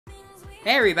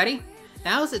Hey everybody!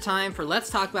 Now is the time for Let's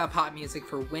Talk About Pop Music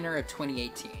for winter of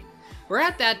 2018. We're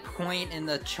at that point in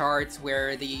the charts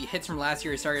where the hits from last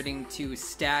year are starting to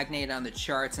stagnate on the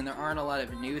charts and there aren't a lot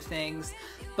of new things.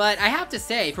 But I have to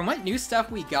say, from what new stuff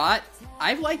we got,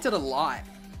 I've liked it a lot.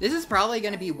 This is probably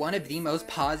going to be one of the most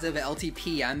positive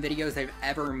LTPM videos I've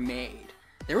ever made.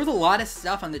 There was a lot of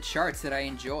stuff on the charts that I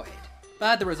enjoyed,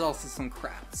 but there was also some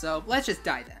crap, so let's just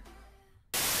dive in.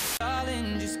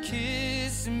 Darling, just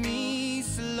kiss me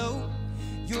slow.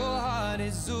 Your heart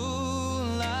is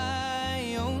all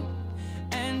I own,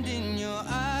 and in your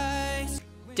eyes.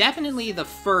 Definitely the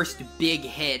first big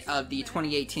hit of the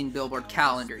 2018 Billboard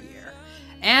calendar year.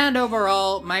 And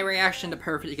overall, my reaction to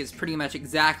Perfect is pretty much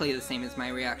exactly the same as my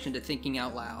reaction to Thinking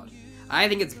Out Loud. I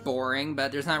think it's boring,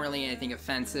 but there's not really anything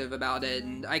offensive about it,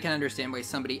 and I can understand why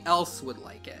somebody else would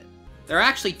like it. There are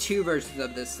actually two versions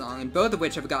of this song, and both of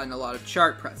which have gotten a lot of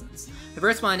chart presence. The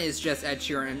first one is just Ed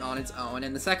Sheeran on its own,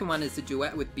 and the second one is a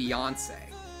duet with Beyonce.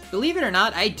 Believe it or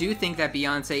not, I do think that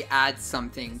Beyonce adds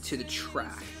something to the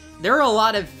track. There are a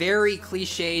lot of very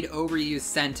cliched, overused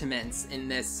sentiments in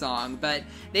this song, but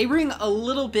they bring a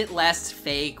little bit less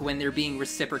fake when they're being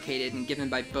reciprocated and given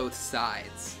by both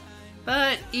sides.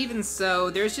 But even so,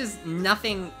 there's just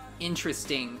nothing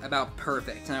interesting about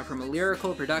Perfect, not from a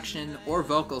lyrical, production, or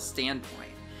vocal standpoint.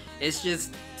 It's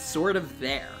just sort of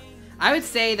there. I would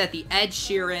say that the Ed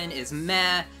Sheeran is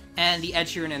meh, and the Ed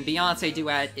Sheeran and Beyonce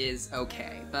duet is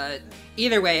okay, but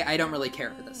either way, I don't really care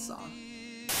for this song.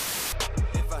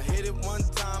 If I hit it one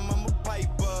time, I'm a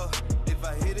piper. If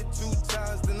I hit it two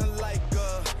times, then I like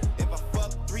her. If I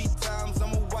fuck three times,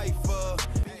 I'm a wifer.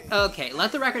 Okay,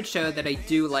 let the record show that I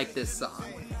do like this song.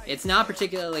 It's not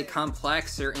particularly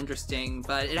complex or interesting,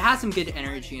 but it has some good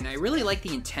energy and I really like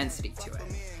the intensity to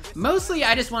it. Mostly,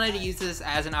 I just wanted to use this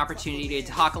as an opportunity to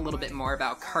talk a little bit more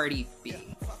about Cardi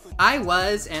B. I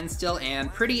was, and still am,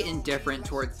 pretty indifferent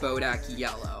towards Bodak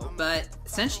Yellow, but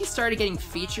since she started getting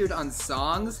featured on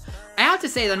songs, I have to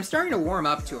say that I'm starting to warm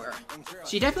up to her.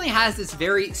 She definitely has this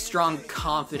very strong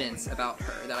confidence about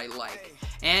her that I like.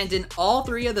 And in all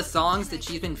three of the songs that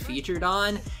she's been featured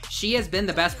on, she has been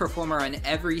the best performer on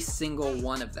every single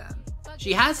one of them.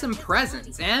 She has some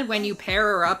presence, and when you pair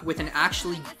her up with an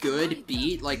actually good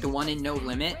beat, like the one in No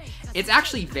Limit, it's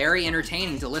actually very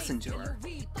entertaining to listen to her.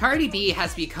 Cardi B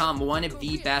has become one of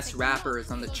the best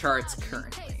rappers on the charts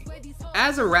currently.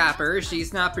 As a rapper,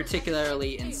 she's not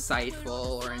particularly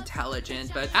insightful or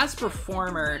intelligent, but as a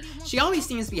performer, she always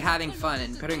seems to be having fun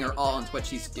and putting her all into what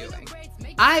she's doing.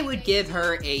 I would give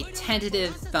her a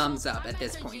tentative thumbs up at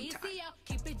this point in time.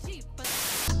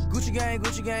 Gucci gang,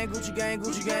 Gucci gang, Gucci gang,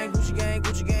 Gucci gang, Gucci gang,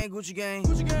 Gucci gang,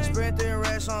 Gucci gang. Spread their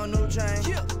racks on new chain.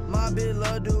 My bitch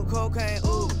love do cocaine.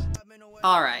 Ooh.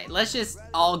 Alright, let's just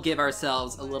all give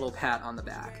ourselves a little pat on the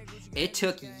back. It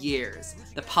took years.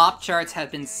 The pop charts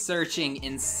have been searching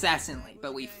incessantly,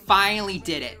 but we finally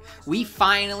did it. We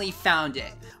finally found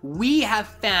it. We have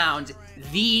found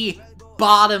the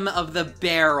bottom of the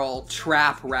barrel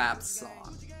trap rap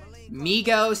song.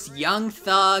 Migos, Young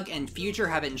Thug, and Future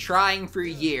have been trying for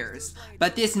years,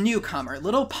 but this newcomer,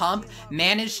 Lil Pump,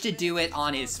 managed to do it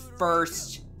on his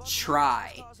first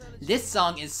try. This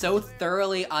song is so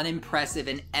thoroughly unimpressive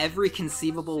in every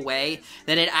conceivable way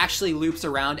that it actually loops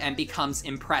around and becomes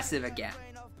impressive again.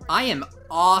 I am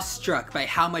awestruck by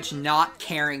how much not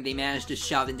caring they managed to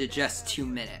shove into just 2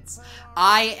 minutes.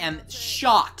 I am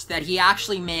shocked that he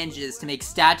actually manages to make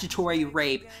statutory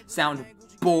rape sound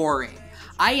boring.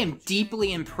 I am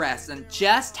deeply impressed on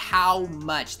just how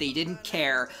much they didn't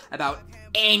care about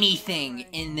anything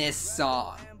in this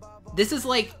song. This is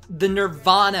like the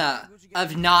Nirvana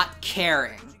of not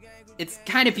caring. It's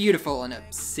kind of beautiful in a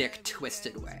sick,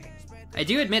 twisted way. I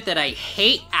do admit that I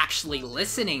hate actually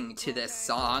listening to this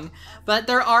song, but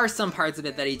there are some parts of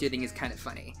it that I do think is kind of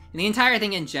funny. And the entire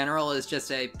thing in general is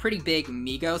just a pretty big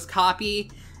Migos copy.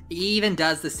 He even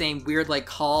does the same weird like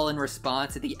call and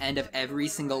response at the end of every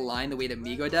single line the way that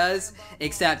Migo does,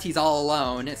 except he's all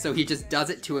alone, so he just does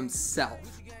it to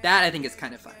himself. That I think is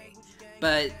kind of funny.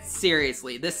 But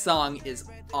seriously, this song is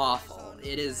awful.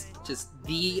 It is just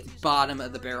the bottom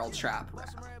of the barrel trap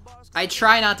rap. I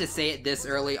try not to say it this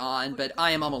early on, but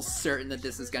I am almost certain that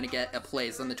this is going to get a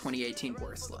place on the 2018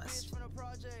 worst list.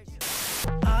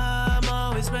 I'm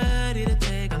always ready to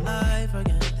take a life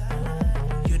again.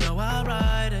 You know I'll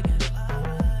ride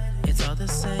again. It's all the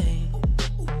same.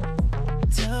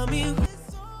 Tell me.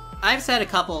 I've said a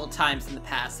couple times in the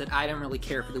past that I don't really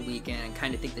care for The Weeknd and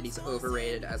kind of think that he's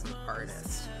overrated as an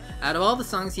artist. Out of all the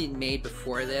songs he'd made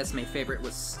before this, my favorite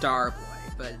was Starboy,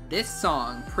 but this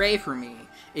song, Pray For Me,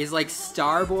 is like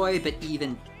Starboy but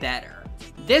even better.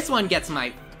 This one gets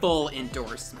my full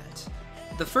endorsement.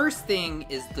 The first thing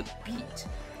is the beat.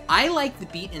 I like the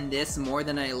beat in this more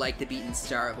than I like the beat in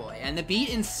Starboy, and the beat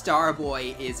in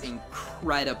Starboy is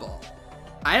incredible.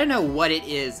 I don't know what it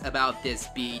is about this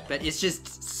beat, but it's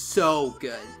just so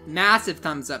good. Massive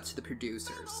thumbs up to the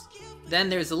producers. Then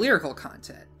there's the lyrical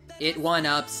content. It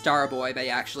one-ups Starboy by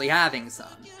actually having some.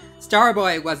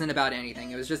 Starboy wasn't about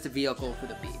anything, it was just a vehicle for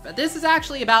the beat, but this is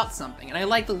actually about something, and I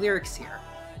like the lyrics here.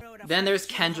 Then there's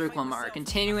Kendrick Lamar,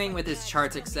 continuing with his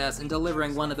chart success and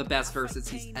delivering one of the best verses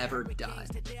he's ever done.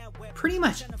 Pretty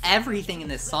much everything in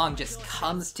this song just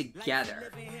comes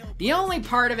together. The only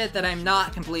part of it that I'm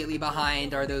not completely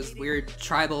behind are those weird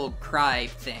tribal cry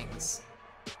things.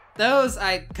 Those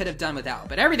I could have done without,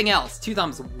 but everything else, 2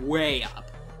 thumbs way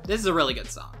up. This is a really good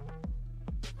song.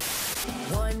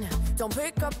 1, don't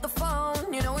pick up the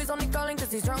phone, you know he's only calling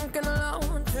cause he's drunk and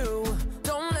alone. 2,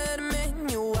 don't let him in,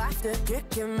 you have to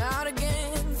kick him out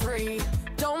again. 3,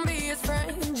 don't be his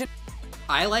friend.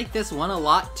 I like this one a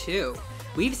lot too.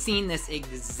 We've seen this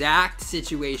exact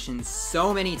situation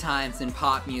so many times in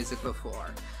pop music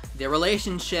before. The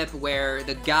relationship where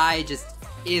the guy just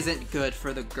isn't good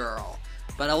for the girl.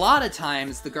 But a lot of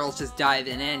times the girls just dive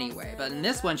in anyway, but in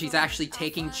this one she's actually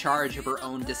taking charge of her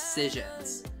own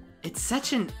decisions. It's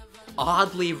such an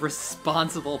oddly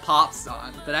responsible pop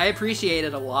song, but I appreciate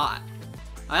it a lot.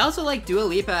 I also like Dua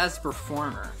Lipa as a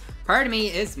performer. Part of me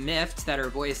is miffed that her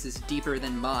voice is deeper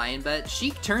than mine, but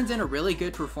she turns in a really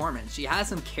good performance. She has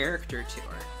some character to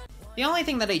her. The only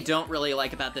thing that I don't really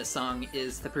like about this song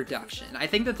is the production. I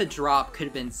think that the drop could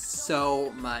have been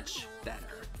so much better.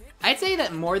 I'd say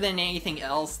that more than anything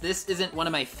else, this isn't one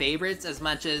of my favorites as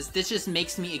much as this just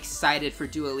makes me excited for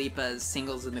Dua Lipa's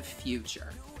singles in the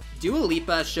future. Dua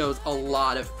Lipa shows a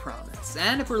lot of promise,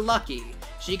 and if we're lucky,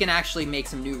 she can actually make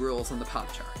some new rules on the pop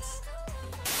charts.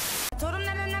 Told him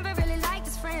that I never really liked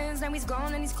his friends. Now he's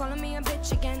gone and he's calling me a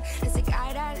bitch again. It's a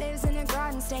guy that lives in a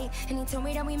garden state, and he told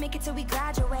me that we make it till we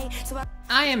graduate. So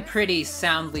I am pretty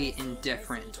soundly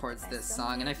indifferent towards this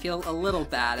song, and I feel a little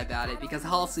bad about it because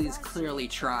Halsey is clearly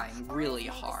trying really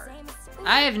hard.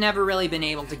 I have never really been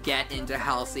able to get into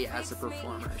Halsey as a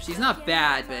performer. She's not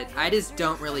bad, but I just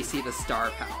don't really see the star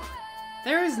power.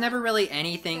 There is never really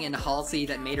anything in Halsey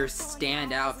that made her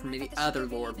stand out from the other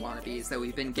Lorde wannabes that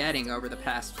we've been getting over the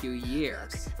past few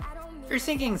years. Her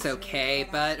singing's okay,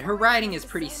 but her writing is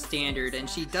pretty standard, and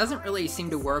she doesn't really seem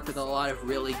to work with a lot of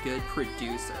really good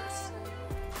producers.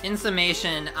 In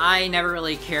summation, I never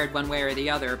really cared one way or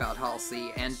the other about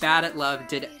Halsey, and Bad at Love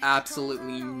did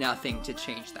absolutely nothing to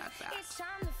change that fact.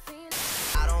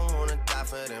 I don't wanna die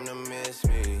for them to miss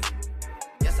me.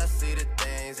 Yes, I see the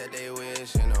things that they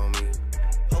wishing on me.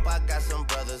 Hope I got some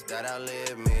brothers that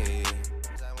outlive me.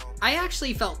 I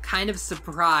actually felt kind of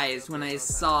surprised when I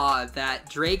saw that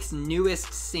Drake's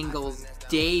newest singles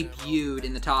debuted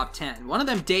in the top 10. One of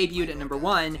them debuted at number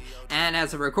 1, and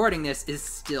as of recording this, is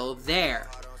still there.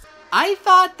 I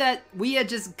thought that we had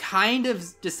just kind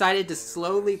of decided to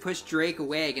slowly push Drake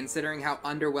away, considering how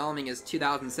underwhelming his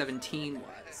 2017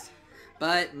 was.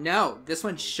 But no, this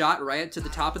one shot right up to the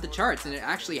top of the charts, and it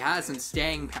actually has some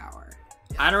staying power.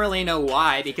 I don't really know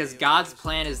why, because God's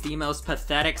Plan is the most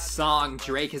pathetic song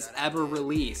Drake has ever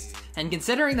released. And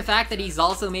considering the fact that he's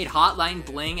also made Hotline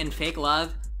Bling and Fake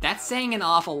Love, that's saying an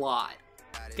awful lot.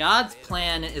 God's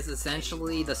Plan is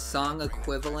essentially the song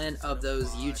equivalent of those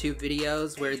YouTube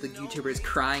videos where the YouTuber is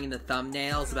crying in the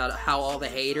thumbnails about how all the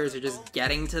haters are just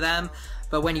getting to them,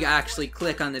 but when you actually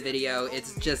click on the video,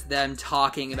 it's just them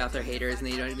talking about their haters and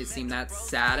they don't even seem that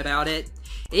sad about it.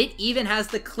 It even has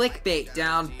the clickbait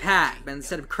down pat, but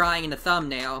instead of crying in the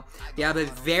thumbnail, you have a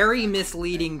very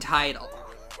misleading title.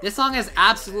 This song has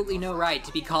absolutely no right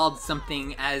to be called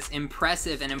something as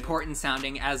impressive and important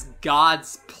sounding as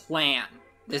God's Plan.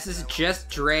 This is just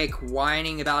Drake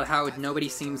whining about how nobody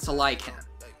seems to like him.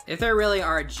 If there really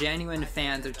are genuine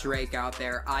fans of Drake out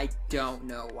there, I don't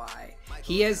know why.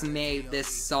 He has made this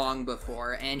song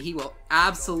before, and he will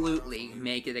absolutely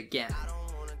make it again.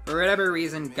 For whatever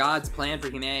reason, God's Plan for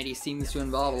Humanity seems to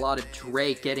involve a lot of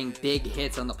Drake getting big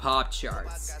hits on the pop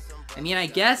charts. I mean, I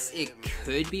guess it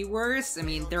could be worse. I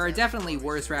mean, there are definitely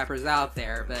worse rappers out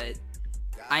there, but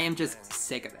I am just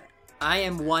sick of it. I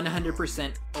am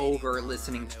 100% over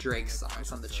listening to Drake's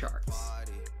songs on the charts.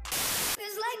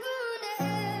 it's like we're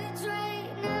on the edge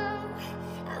right now.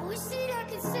 I wish that I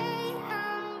could say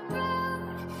I'm proud.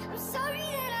 I'm sorry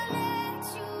that I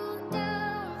let you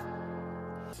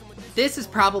down. This is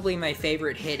probably my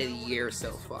favorite hit of the year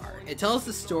so far. It tells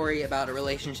the story about a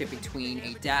relationship between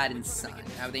a dad and son.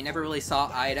 How they never really saw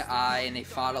eye to eye and they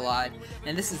fought a lot,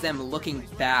 and this is them looking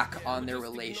back on their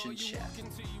relationship.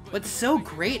 What's so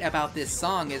great about this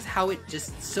song is how it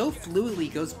just so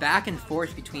fluidly goes back and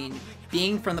forth between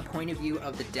being from the point of view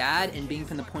of the dad and being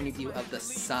from the point of view of the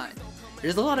son.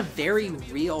 There's a lot of very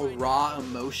real, raw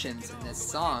emotions in this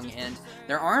song, and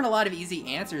there aren't a lot of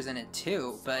easy answers in it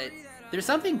too, but there's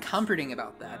something comforting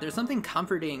about that. There's something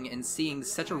comforting in seeing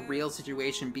such a real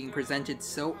situation being presented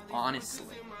so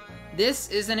honestly. This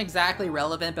isn't exactly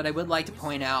relevant, but I would like to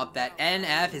point out that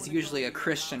NF is usually a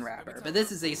Christian rapper, but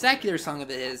this is a secular song of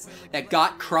his that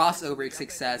got crossover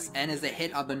success and is a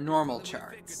hit on the normal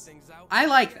charts. I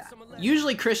like that.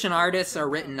 Usually Christian artists are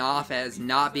written off as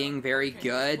not being very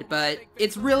good, but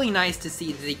it's really nice to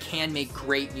see that they can make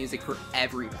great music for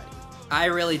everybody. I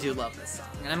really do love this song,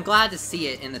 and I'm glad to see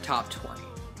it in the top 20.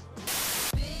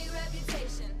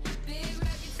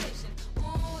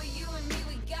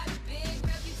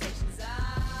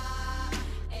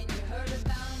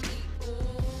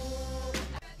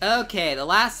 Okay, the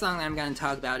last song that I'm going to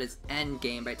talk about is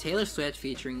Endgame by Taylor Swift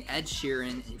featuring Ed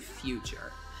Sheeran and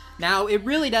Future. Now, it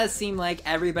really does seem like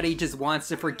everybody just wants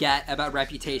to forget about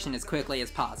Reputation as quickly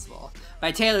as possible.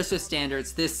 By Taylor Swift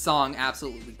standards, this song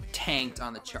absolutely tanked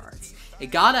on the charts. It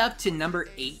got up to number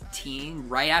 18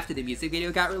 right after the music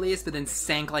video got released, but then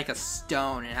sank like a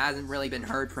stone and hasn't really been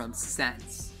heard from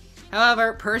since.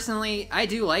 However, personally, I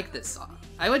do like this song.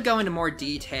 I would go into more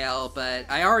detail, but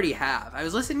I already have. I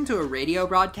was listening to a radio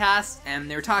broadcast, and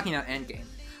they were talking about Endgame.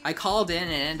 I called in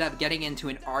and ended up getting into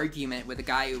an argument with the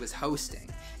guy who was hosting.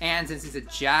 And since he's a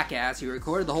jackass, he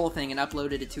recorded the whole thing and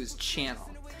uploaded it to his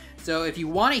channel. So if you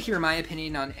want to hear my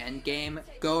opinion on Endgame,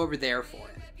 go over there for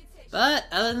it. But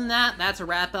other than that, that's a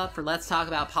wrap up for Let's Talk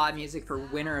About Pop Music for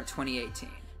winter of 2018.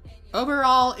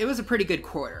 Overall, it was a pretty good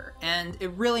quarter, and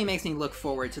it really makes me look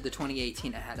forward to the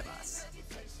 2018 ahead of us.